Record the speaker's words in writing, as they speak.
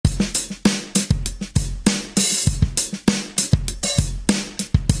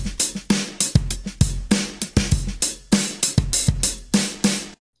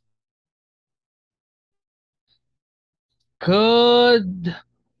Good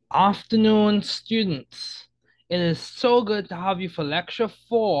afternoon, students. It is so good to have you for lecture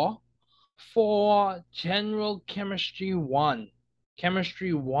 4 for General Chemistry 1.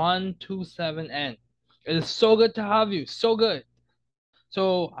 Chemistry 127N. It is so good to have you. So good.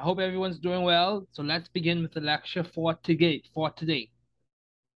 So I hope everyone's doing well. So let's begin with the lecture for today.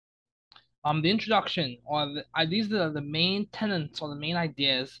 The introduction, these are the main tenets or the main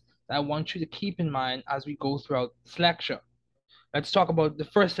ideas that I want you to keep in mind as we go throughout this lecture. Let's talk about the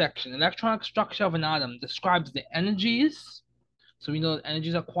first section. Electronic structure of an atom describes the energies. So we know that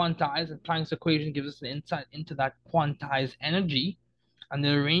energies are quantized, and Planck's equation gives us an insight into that quantized energy. And the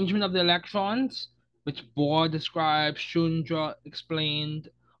arrangement of the electrons, which Bohr described, Schrödinger explained,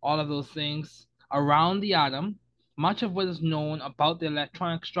 all of those things around the atom. Much of what is known about the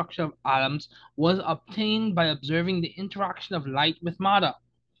electronic structure of atoms was obtained by observing the interaction of light with matter.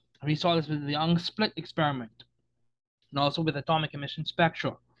 We saw this with the Young split experiment and also with atomic emission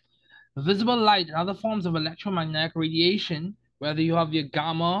spectra. Visible light and other forms of electromagnetic radiation, whether you have your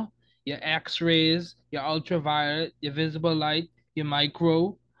gamma, your X-rays, your ultraviolet, your visible light, your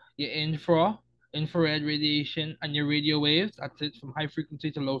micro, your infrared radiation, and your radio waves, that's it from high frequency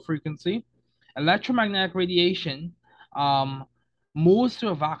to low frequency. Electromagnetic radiation moves through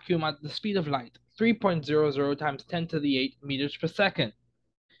a vacuum at the speed of light, 3.00 times 10 to the 8 meters per second.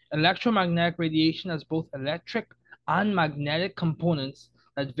 Electromagnetic radiation has both electric and magnetic components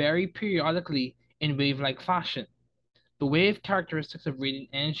that vary periodically in wave-like fashion. The wave characteristics of radiant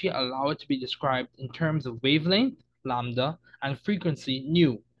energy allow it to be described in terms of wavelength, lambda, and frequency,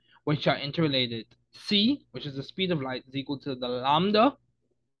 nu, which are interrelated. C, which is the speed of light, is equal to the lambda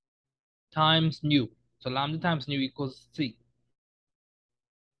times nu. So lambda times nu equals C.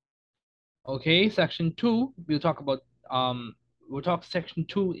 Okay, section 2, we'll talk section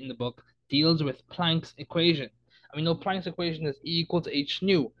 2 in the book deals with Planck's equation. And we know Planck's equation is E equals h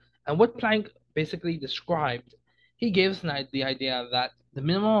nu. And what Planck basically described, he gives the idea that the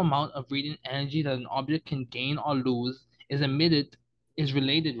minimum amount of radiant energy that an object can gain or lose is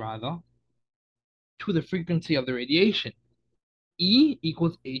related to the frequency of the radiation. E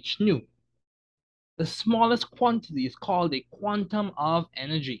equals h nu. The smallest quantity is called a quantum of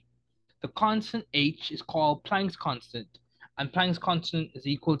energy. The constant h is called Planck's constant, and Planck's constant is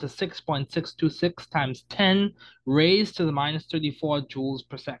equal to 6.626 times 10 raised to the minus 34 joules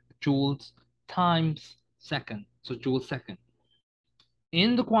per second, joules times second, so joules second.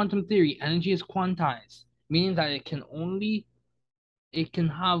 In the quantum theory, energy is quantized, meaning that it can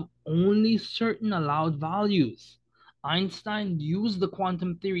have only certain allowed values. Einstein used the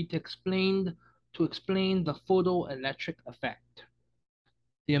quantum theory to explain the photoelectric effect.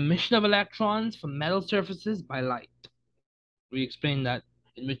 The emission of electrons from metal surfaces by light. We explained that,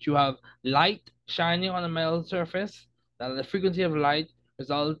 in which you have light shining on a metal surface, that the frequency of light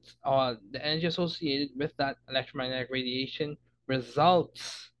results, or the energy associated with that electromagnetic radiation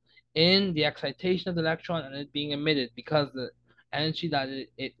results in the excitation of the electron and it being emitted, because the energy that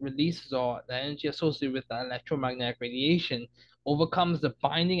it releases, or the energy associated with the electromagnetic radiation, overcomes the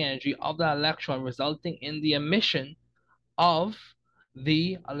binding energy of the electron, resulting in the emission of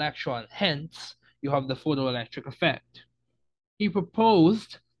the electron. Hence, you have the photoelectric effect. He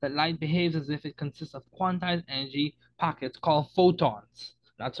proposed that light behaves as if it consists of quantized energy packets called photons.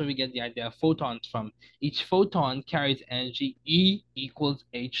 That's where we get the idea of photons from. Each photon carries energy E equals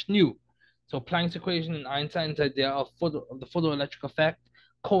h nu. So Planck's equation and Einstein's idea of the photoelectric effect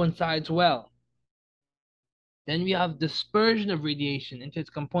coincides well. Then we have dispersion of radiation into its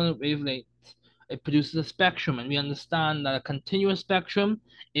component wavelengths. It produces a spectrum, and we understand that a continuous spectrum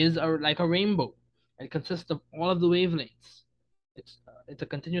is like a rainbow. It consists of all of the wavelengths. It's a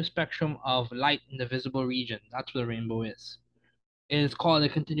continuous spectrum of light in the visible region. That's what a rainbow is. It is called a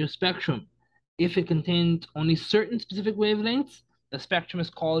continuous spectrum. If it contains only certain specific wavelengths, the spectrum is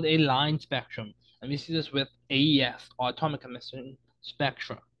called a line spectrum. And we see this with AES, or atomic emission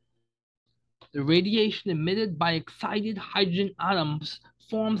spectra. The radiation emitted by excited hydrogen atoms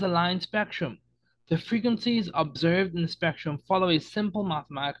forms a line spectrum. The frequencies observed in the spectrum follow a simple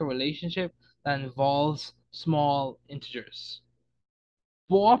mathematical relationship that involves small integers.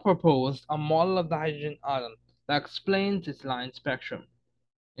 Bohr proposed a model of the hydrogen atom that explains its line spectrum.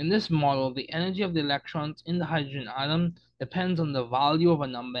 In this model, the energy of the electrons in the hydrogen atom depends on the value of a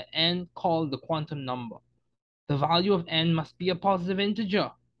number n called the quantum number. The value of n must be a positive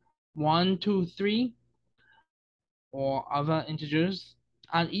integer, 1, 2, 3, or other integers,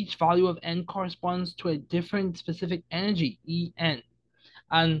 and each value of n corresponds to a different specific energy, En.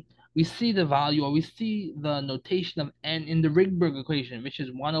 And we see the value, or we see the notation of n in the Rydberg equation, which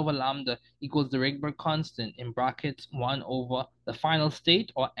is 1 over lambda equals the Rydberg constant in brackets 1 over the final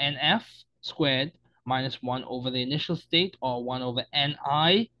state, or nf squared, minus 1 over the initial state, or 1 over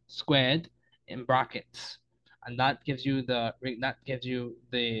ni squared in brackets. And that gives you the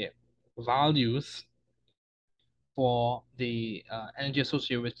values for the energy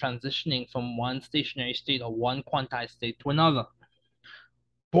associated with transitioning from one stationary state or one quantized state to another.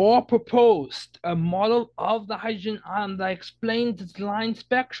 Bohr proposed a model of the hydrogen atom that explains its line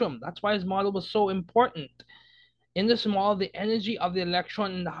spectrum. That's why his model was so important. In this model, the energy of the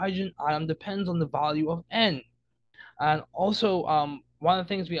electron in the hydrogen atom depends on the value of n. And also, one of the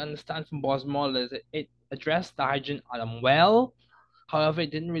things we understand from Bohr's model is it addressed the hydrogen atom well. However,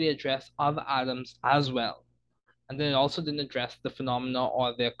 it didn't really address other atoms as well. And then it also didn't address the phenomena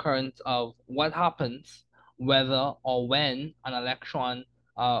or the occurrence of what happens whether or when an electron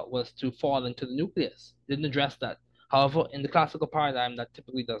was to fall into the nucleus. Didn't address that. However, in the classical paradigm, that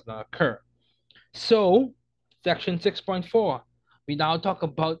typically does not occur. So, section 6.4, we now talk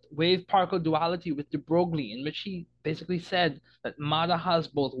about wave-particle duality with de Broglie, in which he basically said that matter has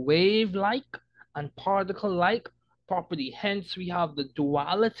both wave-like and particle-like property. Hence, we have the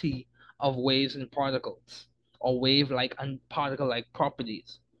duality of waves and particles, or wave-like and particle-like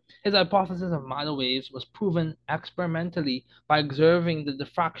properties. His hypothesis of matter waves was proven experimentally by observing the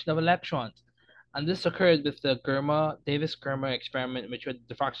diffraction of electrons. And this occurred with the Davis-Germer experiment, in which the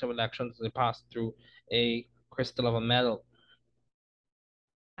diffraction of electrons as they pass through a crystal of a metal.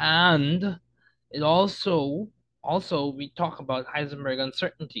 And it also we talk about Heisenberg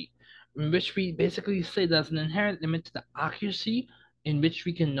uncertainty, in which we basically say there's an inherent limit to the accuracy in which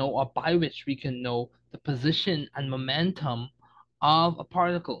we can know, or by which we can know, the position and momentum of a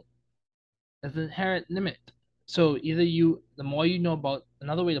particle. There's an inherent limit. So either the more you know about,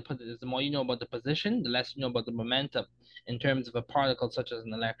 another way to put it is the more you know about the position, the less you know about the momentum in terms of a particle such as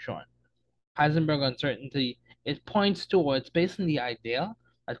an electron. Heisenberg uncertainty, it points towards based on the idea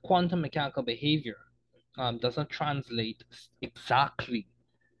that quantum mechanical behavior does not translate exactly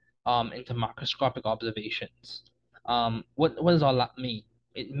into macroscopic observations. What does all that mean?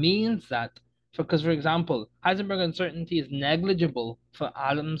 It means that, because for example, Heisenberg uncertainty is negligible for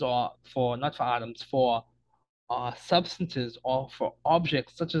atoms, or for not for atoms, for substances or for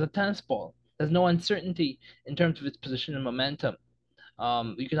objects such as a tennis ball. There's no uncertainty in terms of its position and momentum.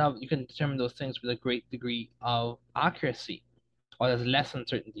 You can determine those things with a great degree of accuracy, or there's less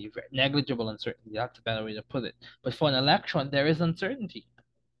uncertainty, negligible uncertainty. That's a better way to put it. But for an electron, there is uncertainty,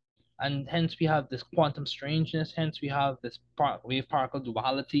 and hence we have this quantum strangeness. Hence we have this wave particle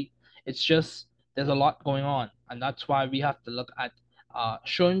duality. It's just there's a lot going on, and that's why we have to look at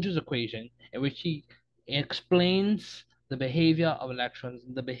Schrodinger's equation, in which he explains the behavior of electrons,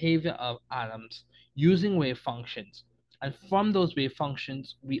 the behavior of atoms using wave functions. And from those wave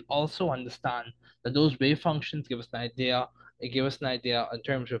functions, we also understand that those wave functions give us an idea. It gives us an idea in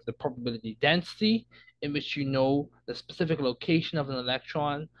terms of the probability density, in which you know the specific location of an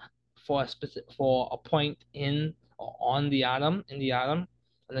electron for a point in or on the atom,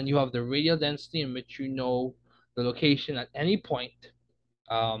 and then you have the radial density, in which you know the location at any point.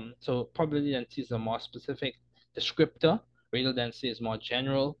 So probability density is a more specific descriptor. Radial density is more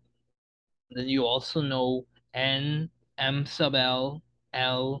general. Then you also know n, m sub l,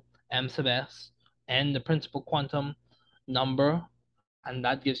 l, m sub s, n, the principal quantum number, and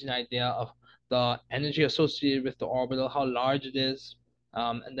that gives you an idea of the energy associated with the orbital, how large it is.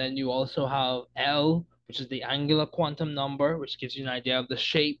 And then you also have L, which is the angular quantum number, which gives you an idea of the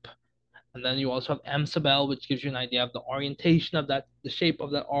shape. And then you also have M sub L, which gives you an idea of the orientation of the shape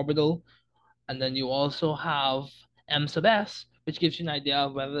of that orbital. And then you also have M sub S, which gives you an idea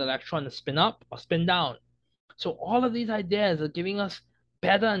of whether the electron is spin up or spin down. So all of these ideas are giving us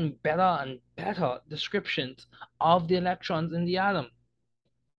better and better and better descriptions of the electrons in the atom.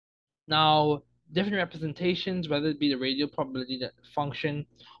 Now, different representations, whether it be the radial probability function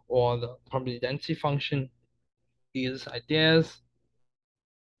or the probability density function, these ideas.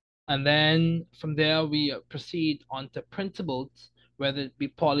 And then from there, we proceed on to principles, whether it be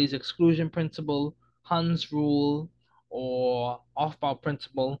Pauli's exclusion principle, Hund's rule, or Aufbau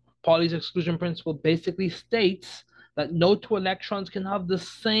principle. Pauli's exclusion principle basically states that no two electrons can have the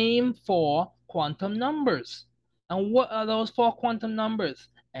same four quantum numbers. And what are those four quantum numbers?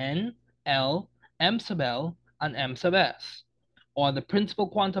 N, L, M sub L, and M sub S. Or the principal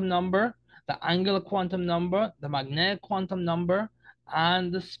quantum number, the angular quantum number, the magnetic quantum number,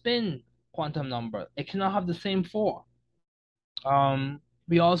 and the spin quantum number. It cannot have the same four.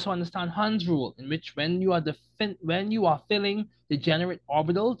 We also understand Hund's rule, in which when you are filling degenerate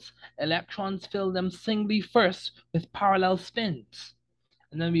orbitals, electrons fill them singly first with parallel spins.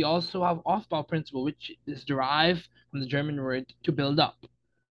 And then we also have Aufbau principle, which is derived from the German word to build up.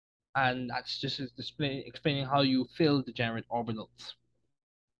 And that's just explaining how you fill degenerate orbitals.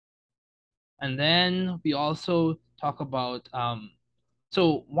 And then we also talk about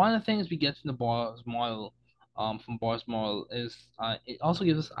so one of the things we get from the Bohr's model, from Bohr's model is it also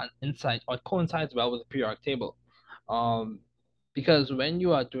gives us an insight, or it coincides well with the periodic table, um, because when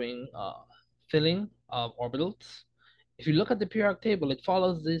you are doing filling of orbitals, if you look at the periodic table, it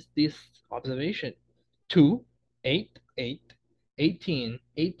follows this observation: 2, 8, 8, 18,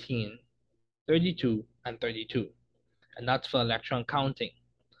 18, 32, and 32, and that's for electron counting.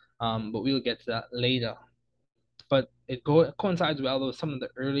 But we'll get to that later. But coincides well with some of the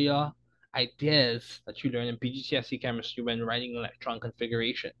earlier ideas that you learn in PGCSE chemistry when writing electron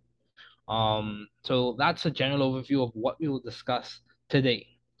configuration. So that's a general overview of what we will discuss today.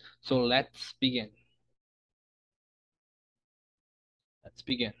 So let's begin. Let's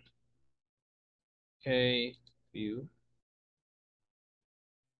begin. Okay, view.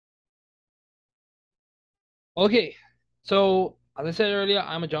 Okay, so as I said earlier,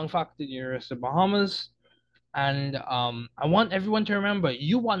 I'm a young faculty at the University of Bahamas. And I want everyone to remember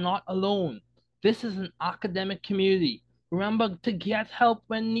you are not alone. This is an academic community. Remember to get help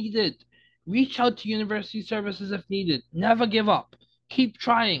when needed. Reach out to university services if needed. Never give up. Keep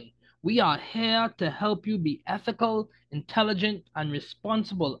trying. We are here to help you be ethical, intelligent, and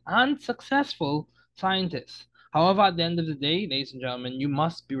responsible and successful scientists. However, at the end of the day, ladies and gentlemen, you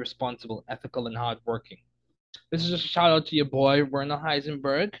must be responsible, ethical, and hardworking. This is just a shout out to your boy, Werner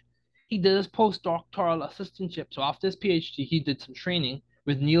Heisenberg. He did his postdoctoral assistantship. So after his PhD, he did some training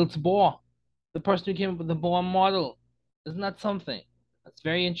with Niels Bohr, the person who came up with the Bohr model. Isn't that something? That's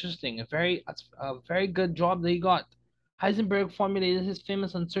very interesting. That's a very good job that he got. Heisenberg formulated his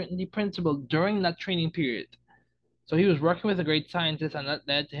famous uncertainty principle during that training period. So he was working with a great scientist, and that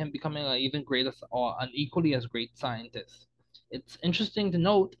led to him becoming an even greater or an equally as great scientist. It's interesting to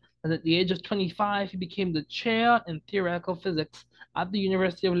note that at the age of 25, he became the chair in theoretical physics at the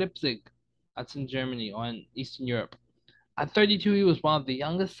University of Leipzig. That's in Germany or in Eastern Europe. At 32, he was one of the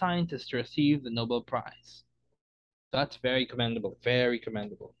youngest scientists to receive the Nobel Prize. So that's very commendable, very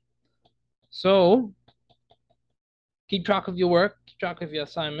commendable. So keep track of your work, keep track of your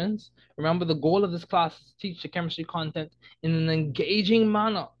assignments. Remember, the goal of this class is to teach the chemistry content in an engaging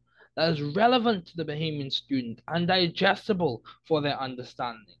manner that is relevant to the Bahamian student and digestible for their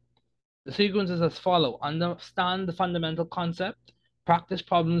understanding. The sequence is as follows: understand the fundamental concept, practice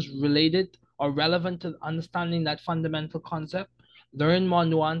problems related or relevant to understanding that fundamental concept, learn more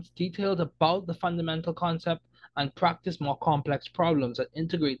nuanced details about the fundamental concept, and practice more complex problems that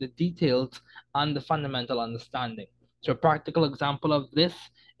integrate the details and the fundamental understanding. So a practical example of this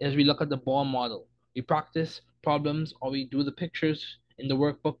is we look at the Bohr model. We practice problems or we do the pictures in the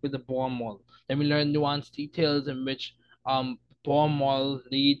workbook with the Bohr model. Then we learn nuanced details in which Bohr model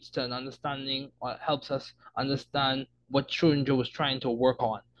leads to an understanding or helps us understand what Schrodinger was trying to work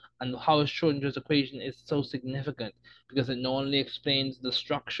on and how Schrodinger's equation is so significant because it not only explains the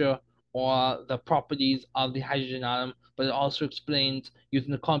structure or the properties of the hydrogen atom, but it also explains,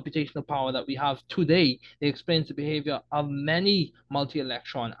 using the computational power that we have today, it explains the behavior of many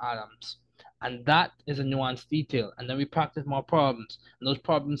multi-electron atoms. And that is a nuanced detail. And then we practice more problems. And those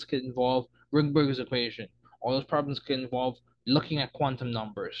problems can involve Rydberg's equation. All those problems can involve looking at quantum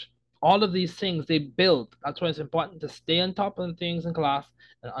numbers. All of these things they build. That's why it's important to stay on top of the things in class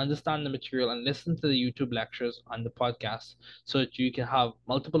and understand the material and listen to the YouTube lectures and the podcast so that you can have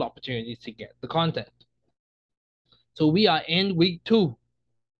multiple opportunities to get the content. So we are in week 2.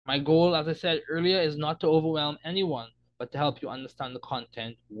 My goal, as I said earlier, is not to overwhelm anyone, but to help you understand the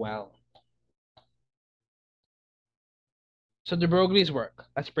content well. So de Broglie's work,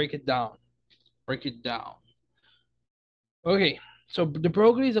 let's break it down. Break it down. Okay, so de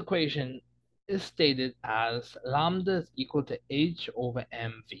Broglie's equation is stated as lambda is equal to h over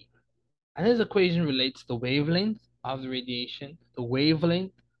mv. And his equation relates the wavelength of the radiation, the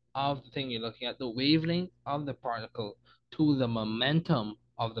wavelength of the thing you're looking at, the wavelength of the particle to the momentum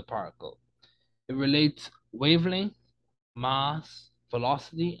of the particle. It relates wavelength, mass,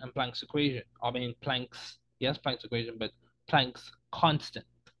 velocity, and Planck's equation. I mean Planck's equation, but Planck's constant.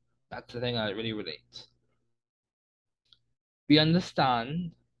 That's the thing that it really relates. We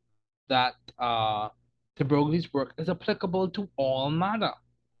understand that de Broglie's work is applicable to all matter.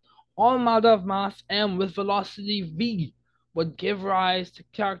 All matter of mass m with velocity v would give rise to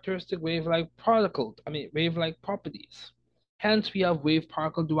characteristic wave-like particles, wave-like properties. Hence, we have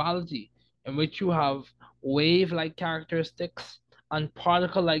wave-particle duality, in which you have wave-like characteristics and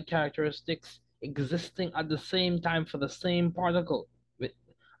particle-like characteristics existing at the same time for the same particle.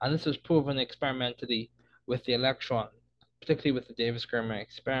 And this was proven experimentally with the electron, particularly with the Davis-Germer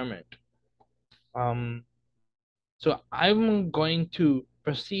experiment. Um, so I'm going to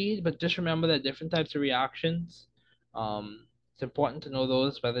proceed, but just remember that different types of reactions. It's important to know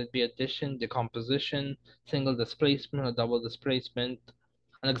those, whether it be addition, decomposition, single displacement, or double displacement.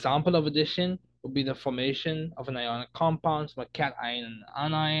 An example of addition would be the formation of an ionic compound from a cation and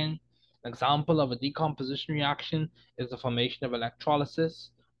an anion. An example of a decomposition reaction is the formation of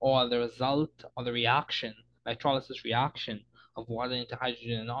electrolysis, or the result of the reaction, electrolysis reaction, of water into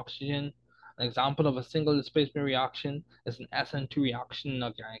hydrogen and oxygen. An example of a single displacement reaction is an SN2 reaction in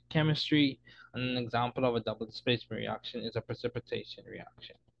organic chemistry, and an example of a double displacement reaction is a precipitation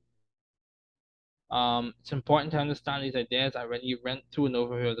reaction. It's important to understand these ideas. I already went through an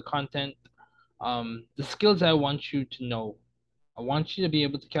overview of the content. The skills I want you to know. I want you to be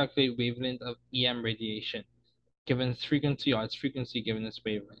able to calculate wavelength of EM radiation, given its frequency, or its frequency given its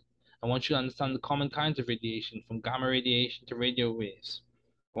wavelength. I want you to understand the common kinds of radiation, from gamma radiation to radio waves.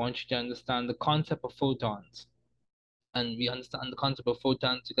 I want you to understand the concept of photons. And we understand the concept of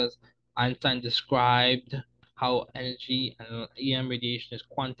photons because Einstein described how energy and EM radiation is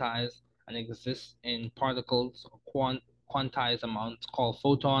quantized and exists in particles or quantized amounts called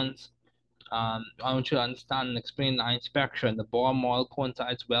photons. I want you to understand and explain the ion spectra, and the Bohr model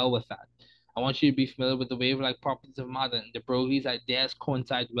coincides well with that. I want you to be familiar with the wave-like properties of matter, and de Broglie's ideas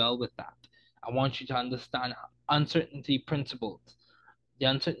coincide well with that. I want you to understand uncertainty principles, the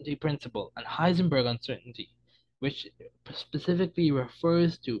uncertainty principle, and Heisenberg uncertainty, which specifically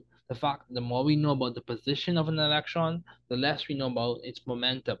refers to the fact that the more we know about the position of an electron, the less we know about its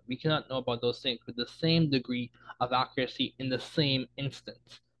momentum. We cannot know about those things with the same degree of accuracy in the same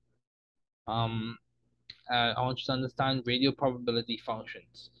instance. Um, I want you to understand radial probability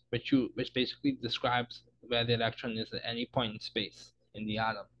functions, which basically describes where the electron is at any point in space in the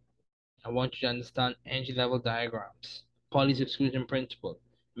atom. I want you to understand energy level diagrams, Pauli's exclusion principle,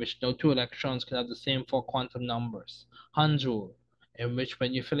 in which no two electrons can have the same four quantum numbers, Hund's rule, in which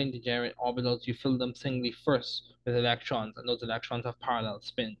when you fill in degenerate orbitals, you fill them singly first with electrons, and those electrons have parallel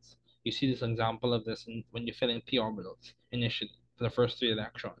spins. You see this example of this when you fill in p orbitals initially for the first three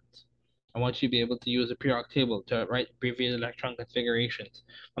electrons. I want you to be able to use a periodic table to write abbreviated electron configurations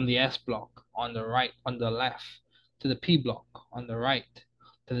from the S block on the right, on the left, to the P block on the right,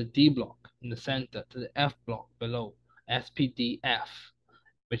 to the D block in the center, to the F block below, SPDF,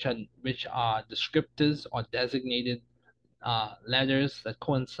 which are descriptors or designated letters that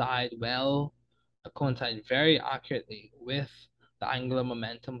coincide very accurately with the angular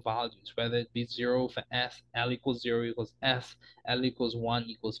momentum values, whether it be 0 for S, L equals 0 equals S, L equals 1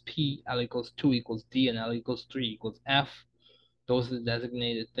 equals P, L equals 2 equals D, and L equals 3 equals F. Those are the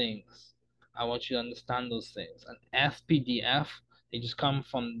designated things. I want you to understand those things. And SPDF, they just come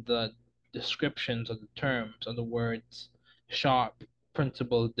from the descriptions of the terms of the words sharp,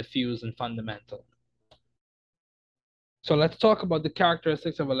 principal, diffuse, and fundamental. So let's talk about the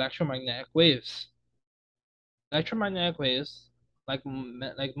characteristics of electromagnetic waves. Electromagnetic waves, like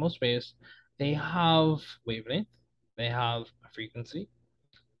most waves, they have wavelength, they have a frequency,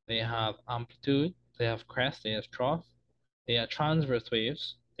 they have amplitude, they have crest, they have trough, they are transverse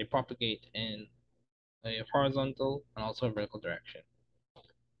waves. They propagate in a horizontal and also a vertical direction.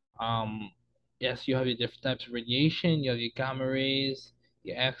 Yes, you have your different types of radiation. You have your gamma rays,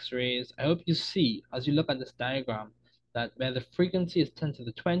 your X-rays. I hope you see, as you look at this diagram, that where the frequency is 10 to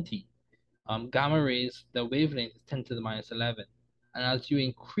the 20, gamma rays, the wavelength is 10 to the minus 11. And as you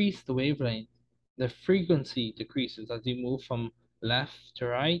increase the wavelength, the frequency decreases as you move from left to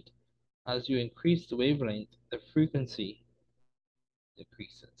right. As you increase the wavelength, the frequency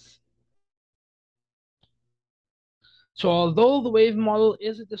decreases. So although the wave model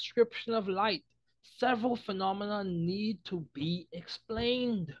is a description of light, several phenomena need to be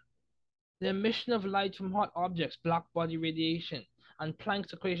explained. The emission of light from hot objects, black body radiation, and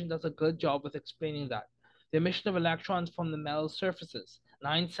Planck's equation does a good job with explaining that. The emission of electrons from the metal surfaces, and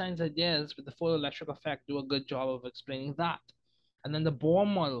Einstein's ideas with the photoelectric effect do a good job of explaining that. And then the Bohr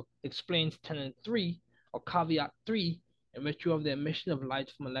model explains tenet 3, or caveat 3, in which you have the emission of light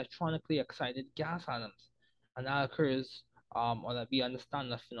from electronically excited gas atoms. And that occurs, or that we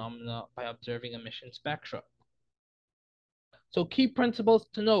understand the phenomena by observing emission spectra. So key principles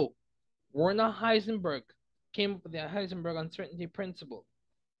to know. Werner Heisenberg came up with the Heisenberg uncertainty principle,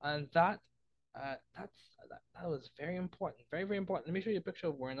 and that was very important, very important. Let me show you a picture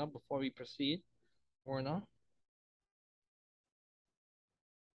of Werner before we proceed. Werner.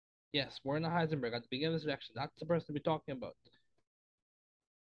 Yes, Werner Heisenberg at the beginning of this lecture. That's the person we're talking about.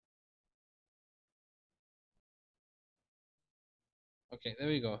 Okay, there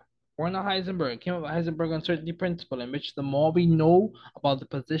we go. Werner Heisenberg came up with Heisenberg uncertainty principle, in which the more we know about the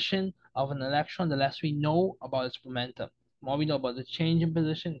position of an electron, the less we know about its momentum. The more we know about the change in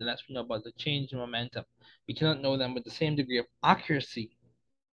position, the less we know about the change in momentum. We cannot know them with the same degree of accuracy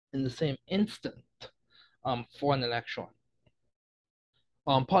in the same instant for an electron.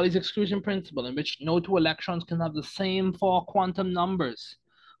 Pauli's exclusion principle, in which no two electrons can have the same four quantum numbers.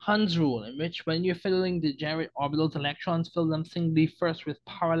 Hund's rule, in which when you're filling degenerate orbitals, electrons fill them singly first with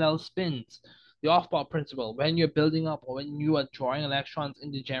parallel spins. The Aufbau principle, when you're building up or when you are drawing electrons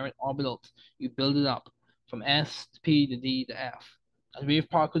in degenerate orbitals, you build it up from S to P to D to F. And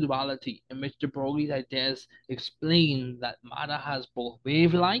wave-particle duality, in which de Broglie's ideas explain that matter has both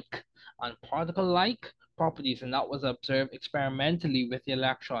wave-like and particle-like properties, and that was observed experimentally with the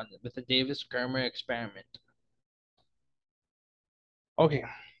electron with the Davis-Germer experiment. Okay,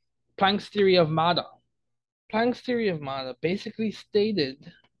 Planck's theory of matter. Planck's theory of matter basically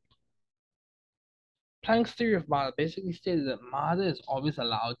stated Planck's theory of matter basically stated that matter is always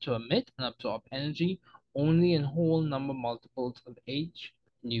allowed to emit and absorb energy only in whole number multiples of h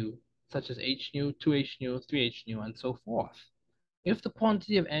nu, such as h nu, 2h nu, 3h nu, and so forth. If the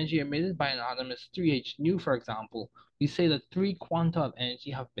quantity of energy emitted by an atom is 3h nu, for example, we say that 3 quanta of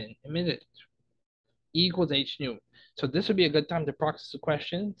energy have been emitted. E equals h nu. So this would be a good time to practice the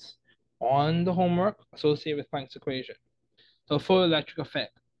questions on the homework associated with Planck's equation. So photoelectric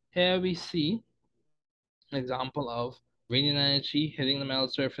effect. Here we see an example of radiant energy hitting the metal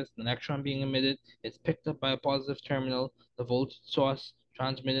surface, the electron being emitted, it's picked up by a positive terminal, the voltage source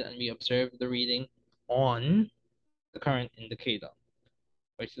transmitted, and we observe the reading on the current indicator,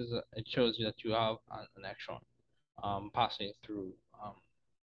 which is it shows you that you have an electron passing through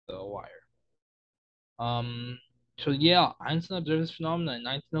the wire. So yeah, Einstein observed this phenomenon in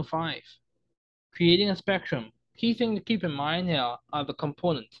 1905. Creating a spectrum. Key thing to keep in mind here are the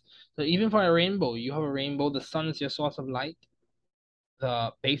components. So even for a rainbow, you have a rainbow, the sun is your source of light.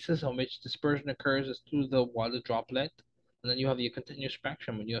 The basis on which dispersion occurs is through the water droplet. And then you have your continuous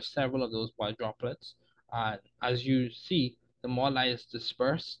spectrum, when you have several of those water droplets. And as you see, the more light is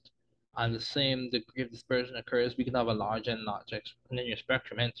dispersed and the same degree of dispersion occurs, we can have a larger and larger continuous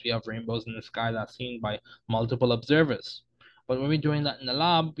spectrum. Hence, we have rainbows in the sky that's seen by multiple observers. But when we're doing that in the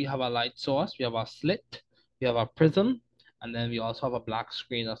lab, we have a light source, we have our slit, we have our prism, and then we also have a black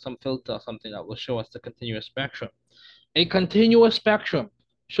screen or some filter or something that will show us the continuous spectrum. A continuous spectrum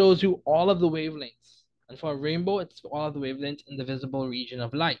shows you all of the wavelengths. And for a rainbow, it's all of the wavelengths in the visible region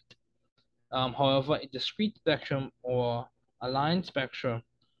of light. However, a discrete spectrum or a line spectrum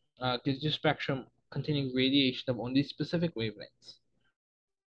gives you a spectrum containing radiation of only specific wavelengths.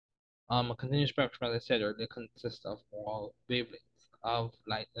 A continuous spectrum, as I said earlier, consists of all wavelengths of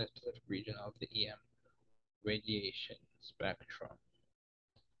light in a specific region of the EM radiation spectrum.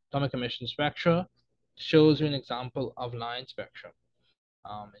 Atomic emission spectra shows you an example of line spectrum,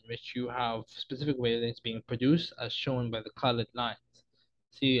 in which you have specific wavelengths being produced as shown by the colored lines.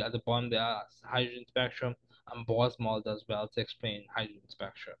 See at the bottom there, hydrogen spectrum, and Bohr's model does well to explain hydrogen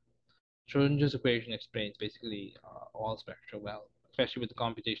spectrum. Schrodinger's equation explains basically all spectra well, especially with the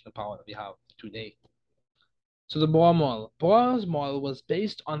computational power that we have today. So the Bohr model. Bohr's model was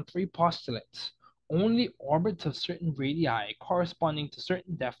based on three postulates. Only orbits of certain radii corresponding to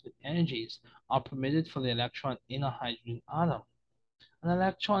certain definite energies are permitted for the electron in a hydrogen atom. An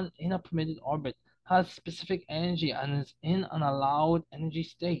electron in a permitted orbit has specific energy and is in an allowed energy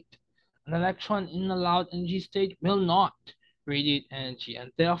state. An electron in an allowed energy state will not radiate energy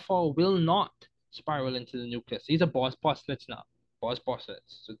and therefore will not spiral into the nucleus. These are Bohr's postulates now. Bohr's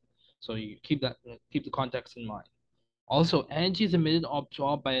postulates. So you keep the context in mind. Also, energy is emitted or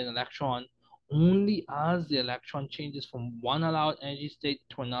absorbed by an electron only as the electron changes from one allowed energy state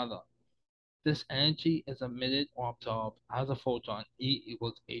to another. This energy is emitted or absorbed as a photon, E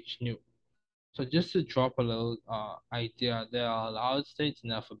equals h nu. So just to drop a little idea, there are allowed states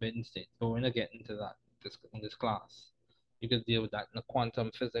and there are forbidden states, but we're going to get into that in this class. You could deal with that in a quantum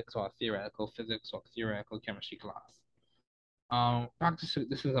physics or theoretical physics or theoretical chemistry class.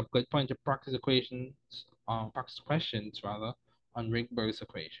 This is a good point to practice equations, practice questions rather, on Rydberg's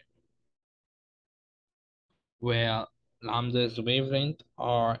equation, where lambda is the wavelength,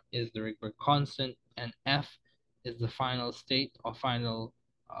 r is the Rydberg constant, and f is the final state or final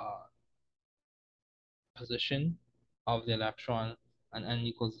position of the electron, and n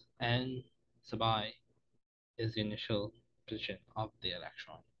equals n sub I is the initial position of the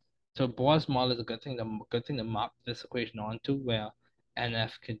electron. So Bohr's model is a good thing to map this equation onto, where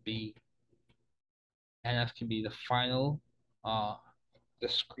NF could be the final uh,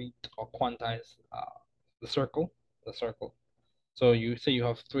 discrete or quantized the circle. The circle. So you say you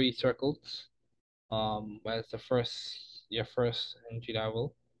have three circles. Where's the first your first energy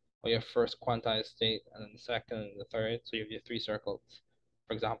level, or your first quantized state, and then the second and the third. So you have your three circles.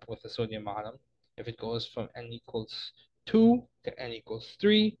 For example, with the sodium atom, if it goes from n equals 2 to n equals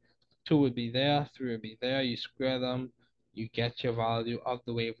 3, 2 would be there, 3 would be there. You square them, you get your value of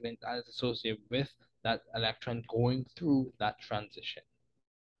the wavelength that is associated with that electron going through that transition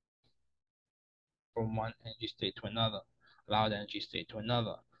from one energy state to another, allowed energy state to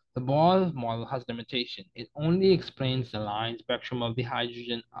another. The Bohr model has limitation. It only explains the line spectrum of the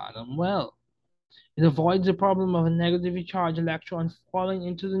hydrogen atom well. It avoids the problem of a negatively charged electron falling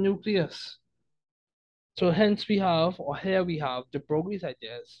into the nucleus. So hence we have, or here we have, de Broglie's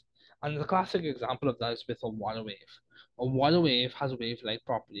ideas. And the classic example of that is with a water wave. A water wave has wave-like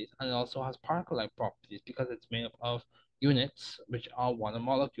properties and it also has particle-like properties because it's made up of units, which are water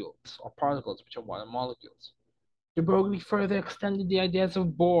molecules, or particles, which are water molecules. De Broglie further extended the ideas of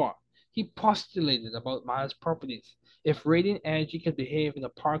Bohr. He postulated about matter's properties. If radiant energy could behave in a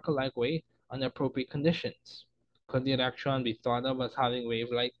particle-like way under appropriate conditions, could the electron be thought of as having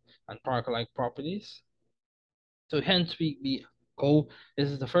wave-like and particle-like properties? So hence we go, this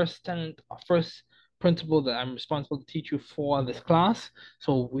is the first tenet, or first principle that I'm responsible to teach you for this class.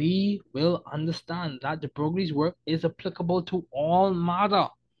 So we will understand that de Broglie's work is applicable to all matter.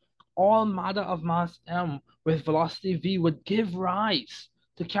 All matter of mass m with velocity v would give rise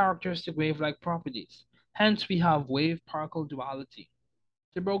to characteristic wave-like properties. Hence, we have wave-particle duality.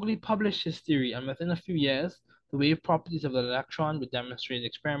 De Broglie published his theory, and within a few years, the wave properties of the electron were demonstrated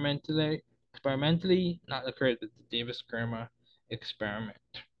experimentally, not occurred with the Davis-Germer experiment.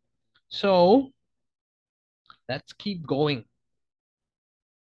 So, let's keep going.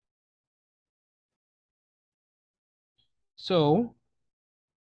 So,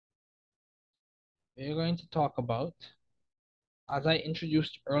 we're going to talk about, as I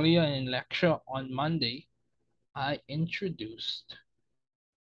introduced earlier in lecture on Monday, I introduced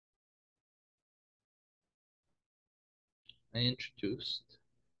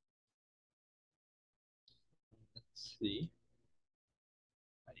let's see,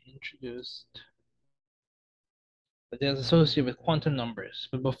 I introduced that there's associated with quantum numbers.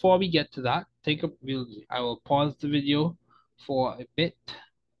 But before we get to that, I will pause the video for a bit.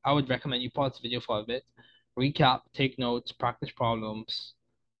 I would recommend you pause the video for a bit, recap, take notes, practice problems,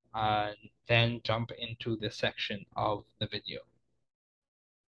 and then jump into this section of the video.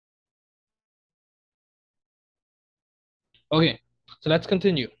 Okay, so let's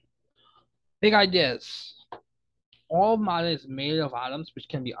continue. Big ideas. All matter is made of atoms which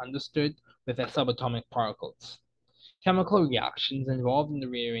can be understood with their subatomic particles. Chemical reactions involved in the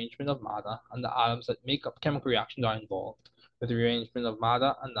rearrangement of matter and the atoms that make up chemical reactions are involved with the rearrangement of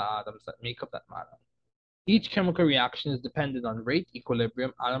matter and the atoms that make up that matter. Each chemical reaction is dependent on rate,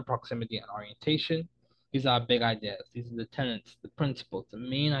 equilibrium, atom proximity, and orientation. These are big ideas. These are the tenets, the principles, the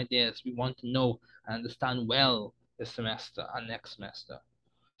main ideas we want to know and understand well this semester and next semester.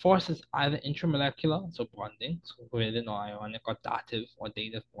 Force is either intramolecular, so bonding, so covalent or ionic or dative or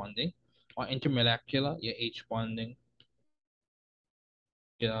dative bonding, or intermolecular, your H bonding,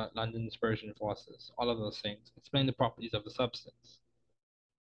 London dispersion forces, all of those things. Explain the properties of the substance.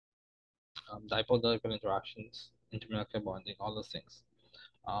 Dipole-dipole interactions, intermolecular bonding, all those things.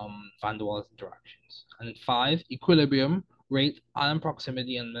 Van der Waals interactions. And then 5, equilibrium, rate, atom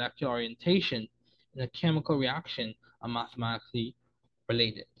proximity, and molecular orientation in a chemical reaction are mathematically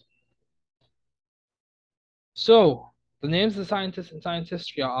related. So, the names of the scientists in science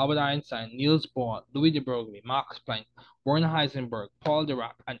history are Albert Einstein, Niels Bohr, Louis de Broglie, Max Planck, Werner Heisenberg, Paul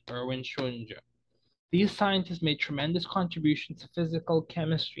Dirac, and Erwin Schrödinger. These scientists made tremendous contributions to physical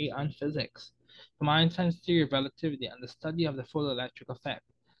chemistry and physics, from Einstein's theory of relativity and the study of the photoelectric effect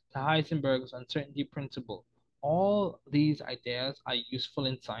to Heisenberg's uncertainty principle. All these ideas are useful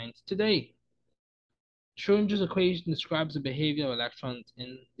in science today. Schrödinger's equation describes the behavior of electrons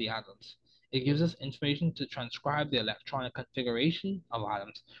in the atoms. It gives us information to transcribe the electronic configuration of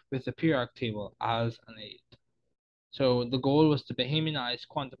atoms with the periodic table as an aid. So the goal was to Bahamianize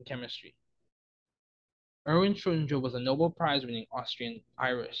quantum chemistry. Erwin Schrödinger was a Nobel Prize-winning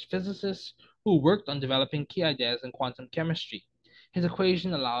Austrian-Irish physicist who worked on developing key ideas in quantum chemistry. His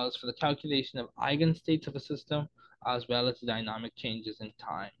equation allows for the calculation of eigenstates of a system as well as dynamic changes in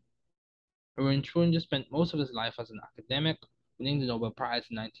time. Erwin Schrödinger spent most of his life as an academic, winning the Nobel Prize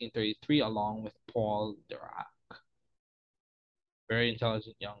in 1933 along with Paul Dirac. Very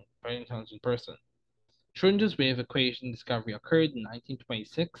intelligent person. Schrödinger's wave equation discovery occurred in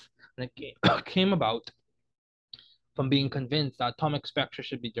 1926, and it came about from being convinced that atomic spectra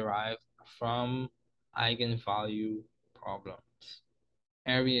should be derived from eigenvalue problems.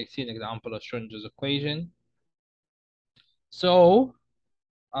 Here we see an example of Schrödinger's equation. So,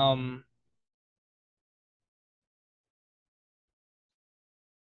 um,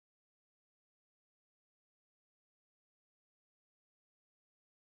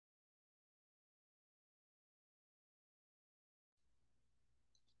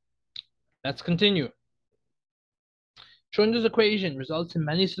 let's continue. Schrödinger's equation results in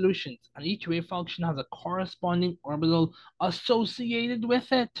many solutions, and each wave function has a corresponding orbital associated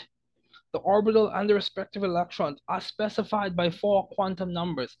with it. The orbital and the respective electrons are specified by four quantum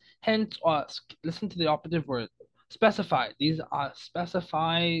numbers. Hence, listen to the operative word, specified. These are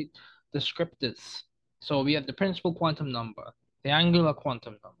specified descriptors. So we have the principal quantum number, the angular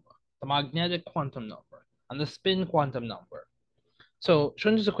quantum number, the magnetic quantum number, and the spin quantum number. So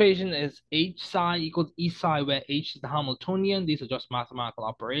Schrödinger's equation is H psi equals E psi, where H is the Hamiltonian. These are just mathematical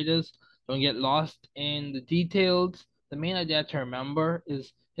operators. Don't get lost in the details. The main idea to remember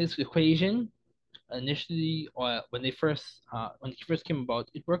is his equation. Initially, or when he first came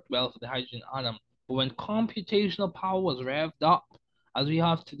about, it worked well for the hydrogen atom. But when computational power was revved up, as we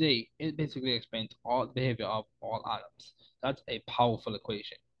have today, it basically explains all the behavior of all atoms. That's a powerful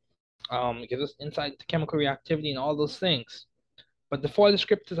equation. It gives us insight to chemical reactivity and all those things. But the four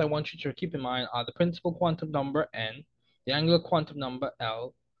descriptors I want you to keep in mind are the principal quantum number n, the angular quantum number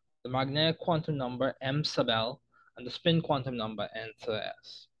L, the magnetic quantum number m sub L, and the spin quantum number n sub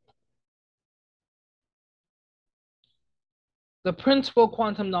S. The principal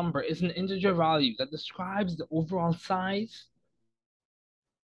quantum number is an integer value that describes the overall size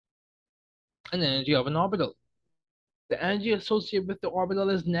and energy of an orbital. The energy associated with the orbital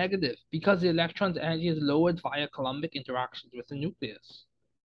is negative because the electron's energy is lowered via Coulombic interactions with the nucleus.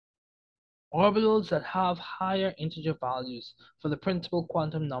 Orbitals that have higher integer values for the principal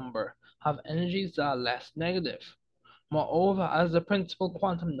quantum number have energies that are less negative. Moreover, as the principal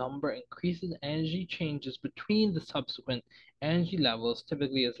quantum number increases, energy changes between the subsequent energy levels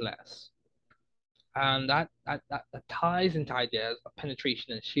typically is less. And that ties into ideas of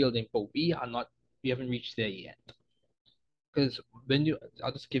penetration and shielding, but we haven't reached there yet. Because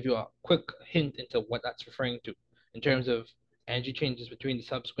I'll just give you a quick hint into what that's referring to. In terms of energy changes between the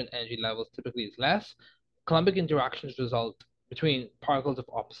subsequent energy levels typically is less. Coulombic interactions result between particles of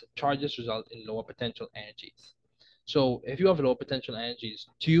opposite charges result in lower potential energies. So if you have low potential energies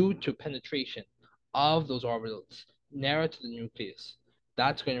due to penetration of those orbitals nearer to the nucleus,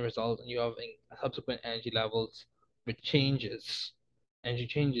 that's going to result in you having subsequent energy levels with energy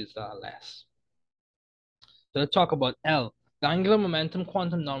changes that are less. So let's talk about L. The angular momentum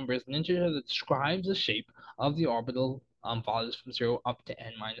quantum number is an integer that describes the shape of the orbital values from 0 up to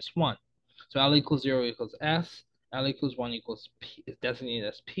n minus 1. So L equals 0 equals S, L equals 1 equals P is designated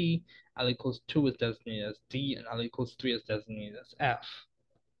as P, L equals 2 is designated as D, and L equals 3 is designated as F.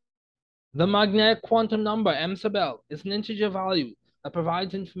 The magnetic quantum number, m sub L, is an integer value that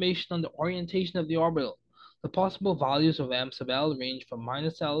provides information on the orientation of the orbital. The possible values of m sub L range from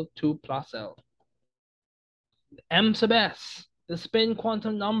minus L to plus L. M sub S, the spin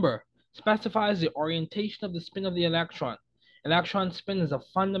quantum number, specifies the orientation of the spin of the electron. Electron spin is a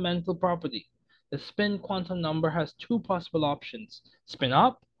fundamental property. The spin quantum number has two possible options, spin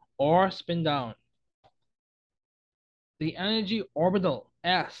up or spin down. The energy orbital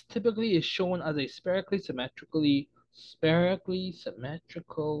S typically is shown as a spherically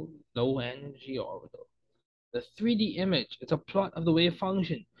symmetrical low energy orbital. The 3D image is a plot of the wave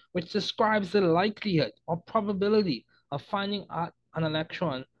function, which describes the likelihood or probability of finding an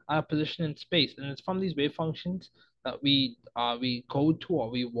electron at a position in space. And it's from these wave functions that we go to or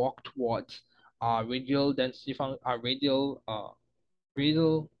we walk towards our radial density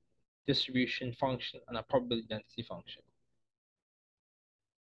radial distribution function and a probability density function.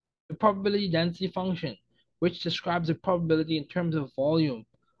 The probability density function, which describes the probability in terms of volume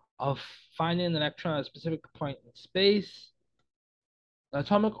of finding an electron at a specific point in space. The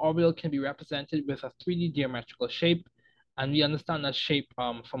atomic orbital can be represented with a 3D geometrical shape, and we understand that shape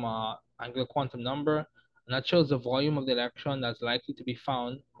from our angular quantum number, and that shows the volume of the electron that's likely to be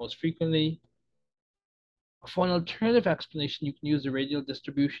found most frequently. For an alternative explanation, you can use the radial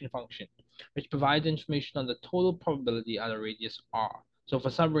distribution function, which provides information on the total probability at a radius r. So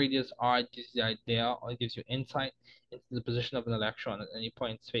for some radius r, it gives you the idea or it gives you insight into the position of an electron at any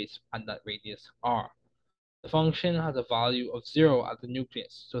point in space at that radius r. The function has a value of 0 at the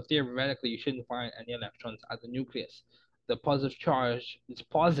nucleus, so theoretically you shouldn't find any electrons at the nucleus. The positive charge is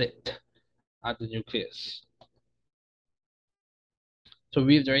posit at the nucleus. So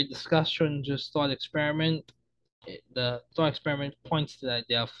we've already discussed Schrodinger's thought experiment. The thought experiment points to the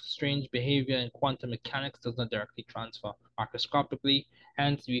idea of strange behavior in quantum mechanics does not directly transfer macroscopically.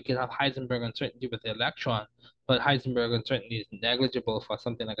 Hence, we could have Heisenberg uncertainty with the electron, but Heisenberg uncertainty is negligible for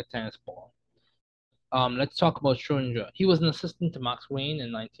something like a tennis ball. Let's talk about Schrödinger. He was an assistant to Max Wein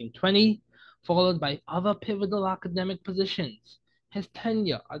in 1920, followed by other pivotal academic positions. His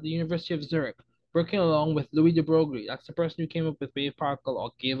tenure at the University of Zurich, working along with Louis de Broglie, that's the person who came up with wave particle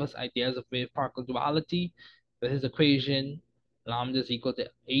or gave us ideas of wave particle duality, with his equation lambda is equal to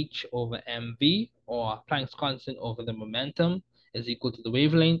h over mv, or Planck's constant over the momentum is equal to the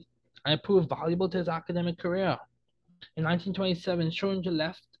wavelength, and it proved valuable to his academic career. In 1927, Schrödinger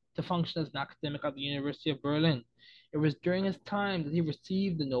left to function as an academic at the University of Berlin. It was during his time that he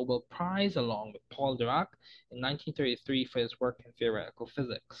received the Nobel Prize along with Paul Dirac in 1933 for his work in theoretical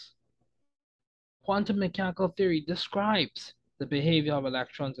physics. Quantum mechanical theory describes the behavior of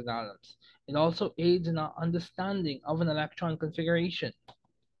electrons and atoms. It also aids in our understanding of an electron configuration.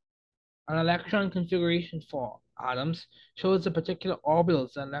 An electron configuration for atoms shows the particular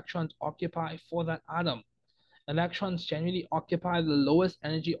orbitals that electrons occupy for that atom. Electrons generally occupy the lowest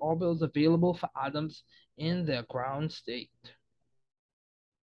energy orbitals available for atoms in their ground state.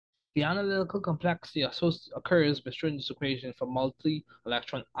 The analytical complexity occurs with Schrödinger's equation for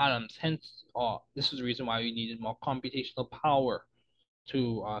multi-electron atoms. Hence, this is the reason why we needed more computational power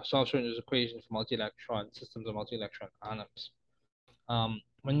to solve Schrödinger's equation for multi-electron systems of multi-electron atoms.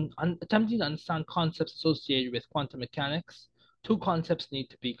 When attempting to understand concepts associated with quantum mechanics, two concepts need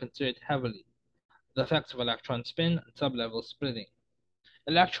to be considered heavily: the effects of electron spin and sublevel splitting.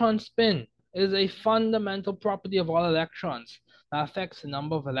 Electron spin is a fundamental property of all electrons that affects the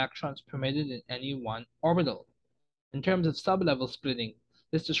number of electrons permitted in any one orbital. In terms of sublevel splitting,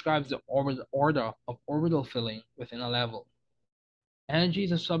 this describes the order of orbital filling within a level.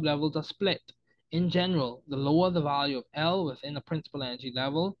 Energies of sublevels are split. In general, the lower the value of L within a principal energy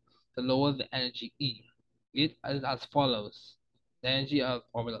level, the lower the energy E. It is as follows. The energy of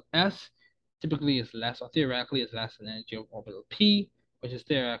orbital S typically is less, or theoretically is less than energy of orbital P, which is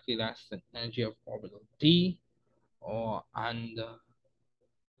theoretically less than energy of orbital D, and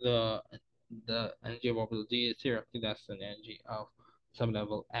the energy of orbital D is theoretically less than energy of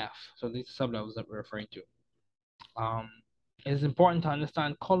sublevel F. So these are sublevels that we're referring to. It is important to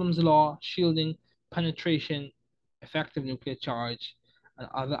understand Coulomb's law, shielding, penetration, effective nuclear charge, and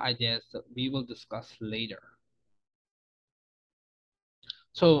other ideas that we will discuss later.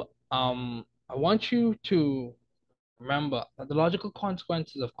 So I want you to remember that the logical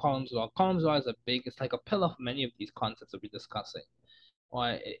consequences of Coulomb's law is it's like a pillar for many of these concepts that we're discussing.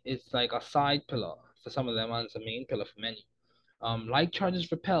 Or it's like a side pillar for some of them, and it's a main pillar for many. Like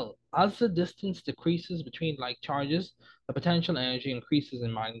charges repel. As the distance decreases between like charges, the potential energy increases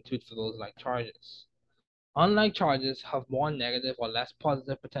in magnitude for those like charges. Unlike charges have more negative or less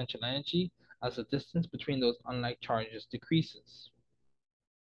positive potential energy as the distance between those unlike charges decreases.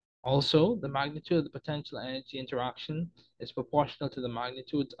 Also, the magnitude of the potential energy interaction is proportional to the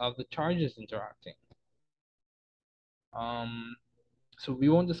magnitude of the charges interacting. So we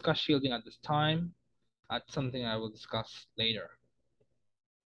won't discuss shielding at this time. That's something I will discuss later.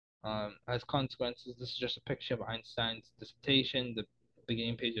 As consequences, this is just a picture of Einstein's dissertation. The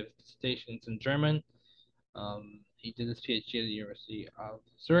beginning page of his dissertation is in German. He did his PhD at the University of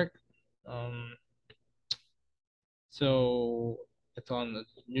Zurich. So it's on the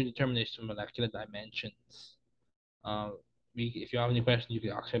new determination of molecular dimensions. If you have any questions, you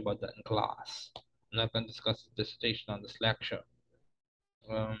can ask me about that in class. I'm not going to discuss the dissertation on this lecture.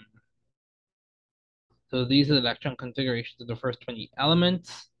 So these are the electron configurations of the first 20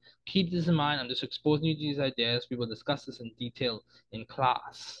 elements. Keep this in mind. I'm just exposing you to these ideas. We will discuss this in detail in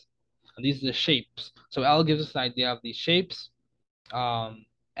class. And these are the shapes. So L gives us an idea of these shapes.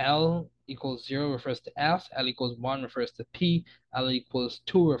 L equals 0 refers to F, L equals 1 refers to P, L equals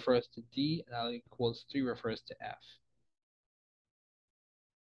 2 refers to D, and L equals 3 refers to F.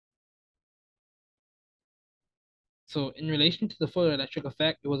 So in relation to the photoelectric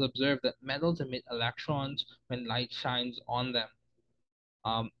effect, it was observed that metals emit electrons when light shines on them.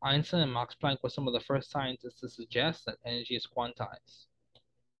 Einstein and Max Planck were some of the first scientists to suggest that energy is quantized.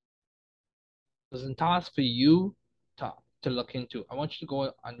 There's a task for you to look into. I want you to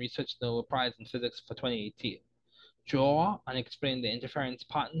go and research the Nobel Prize in Physics for 2018. Draw and explain the interference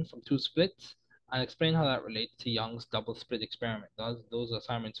pattern from two splits and explain how that relates to Young's double slit experiment. Those are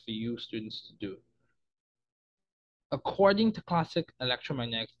assignments for you students to do. According to classic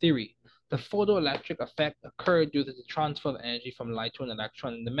electromagnetic theory, the photoelectric effect occurred due to the transfer of energy from light to an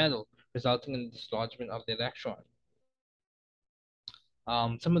electron in the metal, resulting in the dislodgement of the electron.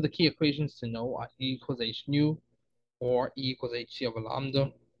 Some of the key equations to know are E equals h nu, or E equals hc over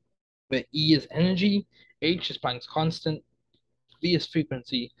lambda, where E is energy, h is Planck's constant, v is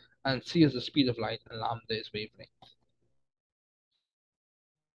frequency, and c is the speed of light, and lambda is wavelength.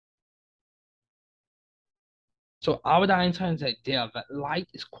 So Albert Einstein's idea that light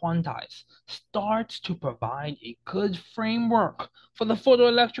is quantized starts to provide a good framework for the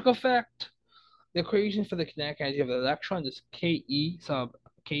photoelectric effect. The equation for the kinetic energy of the electron is Ke sub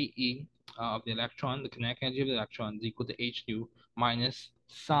Ke of the electron, the kinetic energy of the electron is equal to h nu minus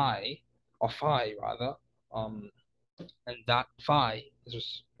psi, or phi rather, and that phi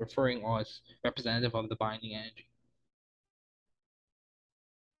is referring or is representative of the binding energy.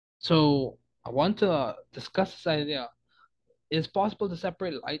 So I want to discuss this idea. It is possible to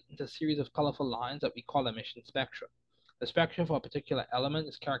separate light into a series of colorful lines that we call emission spectra. The spectrum for a particular element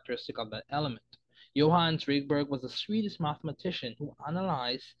is characteristic of that element. Johannes Rydberg was a Swedish mathematician who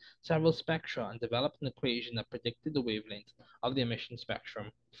analyzed several spectra and developed an equation that predicted the wavelength of the emission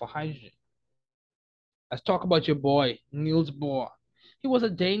spectrum for hydrogen. Let's talk about your boy, Niels Bohr. He was a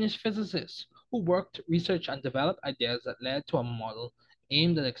Danish physicist who worked, researched, and developed ideas that led to a model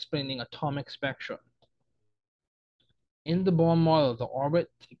aimed at explaining atomic spectra. In the Bohr model, the orbit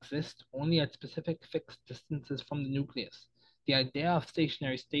exists only at specific fixed distances from the nucleus. The idea of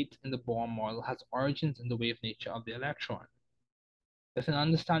stationary states in the Bohr model has origins in the wave nature of the electron. With an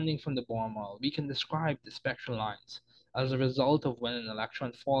understanding from the Bohr model, we can describe the spectral lines as a result of when an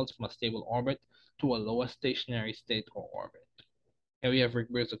electron falls from a stable orbit to a lower stationary state or orbit. Here we have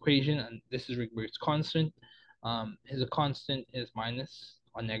Rydberg's equation, and this is Rydberg's constant. His constant is minus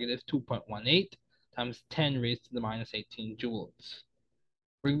or negative 2.18 times 10 raised to the minus 18 joules.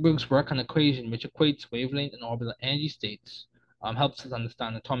 Rydberg's work on equation, which equates wavelength and orbital energy states, helps us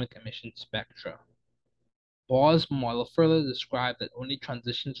understand atomic emission spectra. Bohr's model further described that only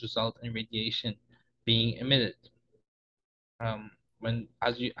transitions result in radiation being emitted. When,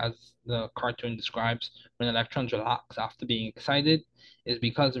 as the cartoon describes, when electrons relax after being excited, is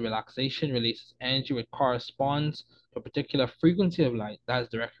because the relaxation releases energy which corresponds to a particular frequency of light that is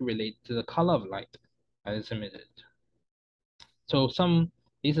directly related to the color of light that is emitted. So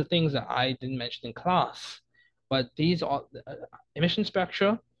these are things that I didn't mention in class, but these are emission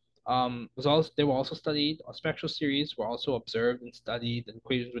spectra. They were also studied, or spectral series were also observed and studied, and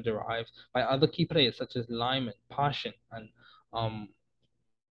equations were derived by other key players such as Lyman, Paschen, and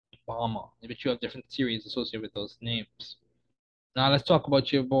Obama, in which you have different series associated with those names. Now let's talk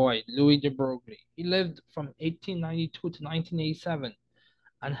about your boy, Louis de Broglie. He lived from 1892 to 1987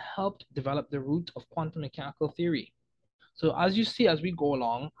 and helped develop the root of quantum mechanical theory. So as you see, as we go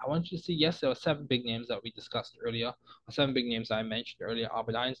along, I want you to see, yes, there are 7 big names that we discussed earlier, or 7 big names I mentioned earlier: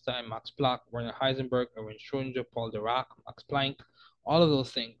 Albert Einstein, Max Planck, Werner Heisenberg, Erwin Schrödinger, Paul Dirac, Max Planck, all of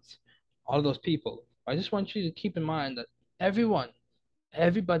those things, all of those people. I just want you to keep in mind that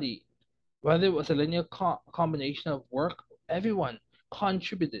everybody, whether it was a linear combination of work, everyone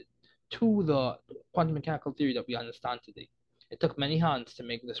contributed to the quantum mechanical theory that we understand today. It took many hands to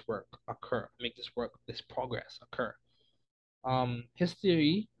make this work occur, this progress occur. His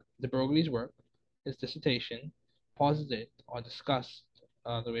theory, de Broglie's work, his dissertation, posited or discussed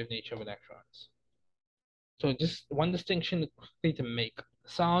the wave nature of electrons. So just one distinction quickly to make.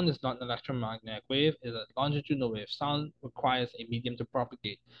 Sound is not an electromagnetic wave, it is a longitudinal wave. Sound requires a medium to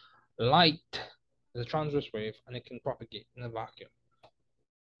propagate. Light is a transverse wave, and it can propagate in a vacuum.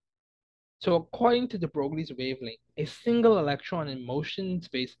 So according to de Broglie's wavelength, a single electron in motion in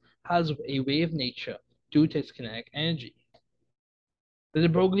space has a wave nature due to its kinetic energy. The de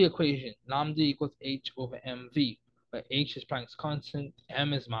Broglie equation, lambda equals h over mv, where h is Planck's constant,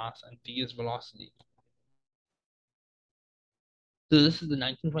 m is mass, and v is velocity. So this is the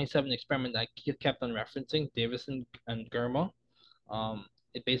 1927 experiment that I kept on referencing, Davison and Germer.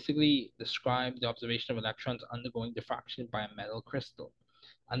 It basically described the observation of electrons undergoing diffraction by a metal crystal.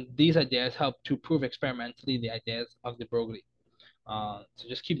 And these ideas help to prove experimentally the ideas of de Broglie. So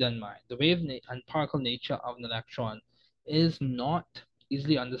just keep that in mind. The wave and particle nature of an electron is not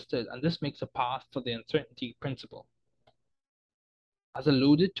easily understood, and this makes a path for the uncertainty principle. As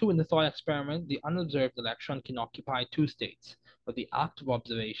alluded to in the thought experiment, the unobserved electron can occupy 2 states, but the act of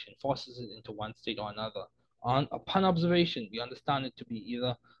observation forces it into one state or another. Upon observation, we understand it to be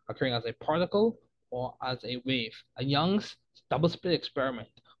either occurring as a particle or as a wave. A Young's double slit experiment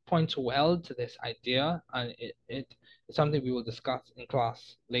points well to this idea, and it is something we will discuss in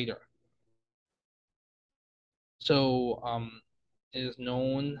class later. So it is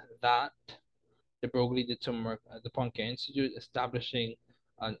known that de Broglie did some work at the Poincare Institute establishing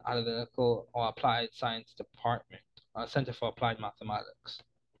an analytical or applied science department, Center for Applied Mathematics.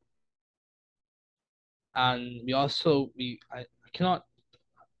 And I cannot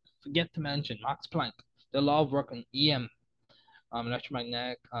forget to mention Max Planck, the law of work on EM,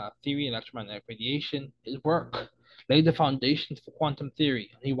 electromagnetic theory, electromagnetic radiation. His work laid the foundations for quantum theory,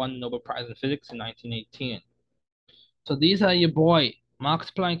 and he won the Nobel Prize in Physics in 1918. So these are your boy, Max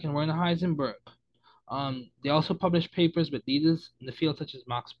Planck and Werner Heisenberg. They also published papers with leaders in the field such as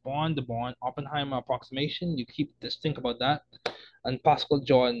Max Born, the Born-Oppenheimer approximation. You keep just think about that. And Pascal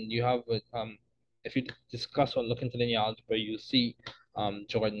Jordan, you have if you discuss or look into linear algebra, you see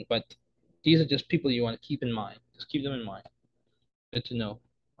Jordan. But these are just people you want to keep in mind. Just keep them in mind. Good to know.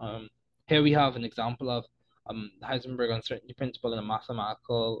 Um, Here we have an example of Heisenberg uncertainty principle in a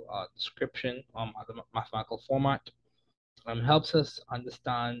mathematical description, mathematical format. Helps us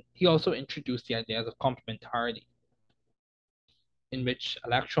understand. He also introduced the ideas of complementarity, in which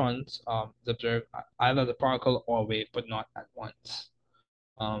electrons observe either the particle or wave, but not at once.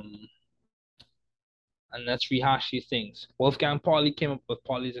 Um, and let's rehash these things. Wolfgang Pauli came up with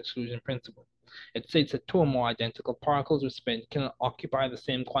Pauli's exclusion principle. It states that two or more identical particles with spin cannot occupy the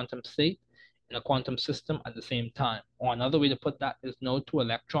same quantum state in a quantum system at the same time. Or another way to put that is no two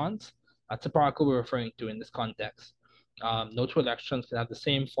electrons. That's the particle we're referring to in this context. No two electrons can have the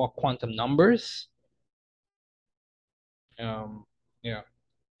same four quantum numbers. Yeah.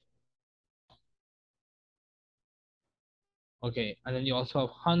 Okay, and then you also have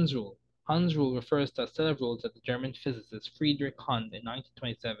Hund's rule. Hund's rule refers to a set of rules that the German physicist Friedrich Hund in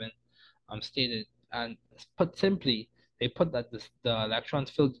 1927 stated, and put simply, they put that the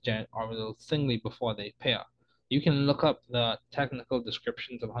electrons fill the giant orbital singly before they pair. You can look up the technical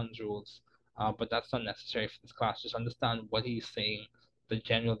descriptions of Hund's rules, but that's not necessary for this class. Just understand what he's saying,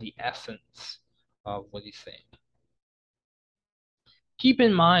 the essence of what he's saying. Keep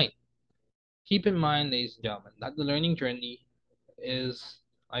in mind, ladies and gentlemen, that the learning journey is,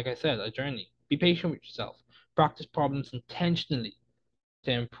 like I said, a journey. Be patient with yourself. Practice problems intentionally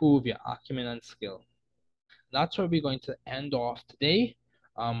to improve your acumen and skill. That's where we're going to end off today.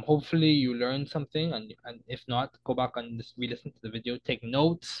 Hopefully you learned something, and if not, go back and just re-listen to the video, take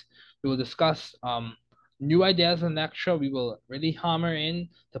notes. We will discuss new ideas in lecture. We will really hammer in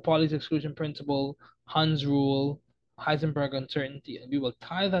the Pauli's exclusion principle, Hund's rule, Heisenberg uncertainty, and we will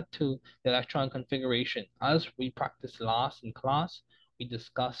tie that to the electron configuration. As we practiced last in class, we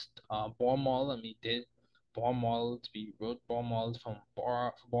discussed Bohr model, and we did Bohr models. We wrote Bohr models from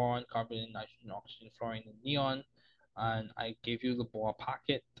boron, carbon, nitrogen, oxygen, fluorine, and neon. And I gave you the Bohr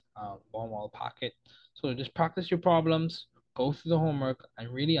packet, Bohr model packet. So just practice your problems, go through the homework, and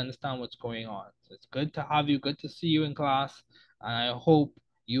really understand what's going on. So it's good to have you, good to see you in class, and I hope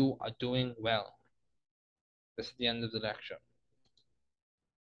you are doing well. This is the end of the lecture.